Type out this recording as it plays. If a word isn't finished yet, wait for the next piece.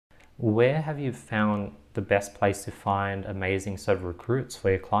Where have you found the best place to find amazing sort of recruits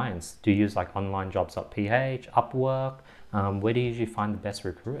for your clients? Do you use like onlinejobs.ph, Upwork? Where do you usually find the best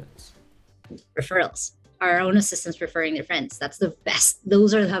recruits? Referrals. Our own assistants referring their friends. That's the best.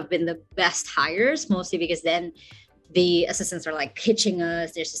 Those are have been the best hires, mostly because then the assistants are like pitching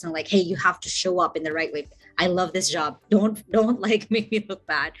us. They're just like, hey, you have to show up in the right way. I love this job. Don't like make me look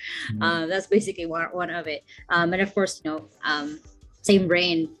bad. That's basically one of it. And of course, same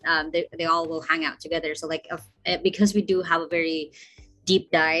brain. They all will hang out together. So like because we do have a very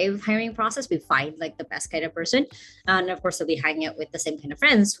deep dive hiring process, we find like the best kind of person, and of course, they'll be hanging out with the same kind of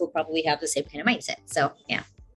friends who probably have the same kind of mindset. So yeah.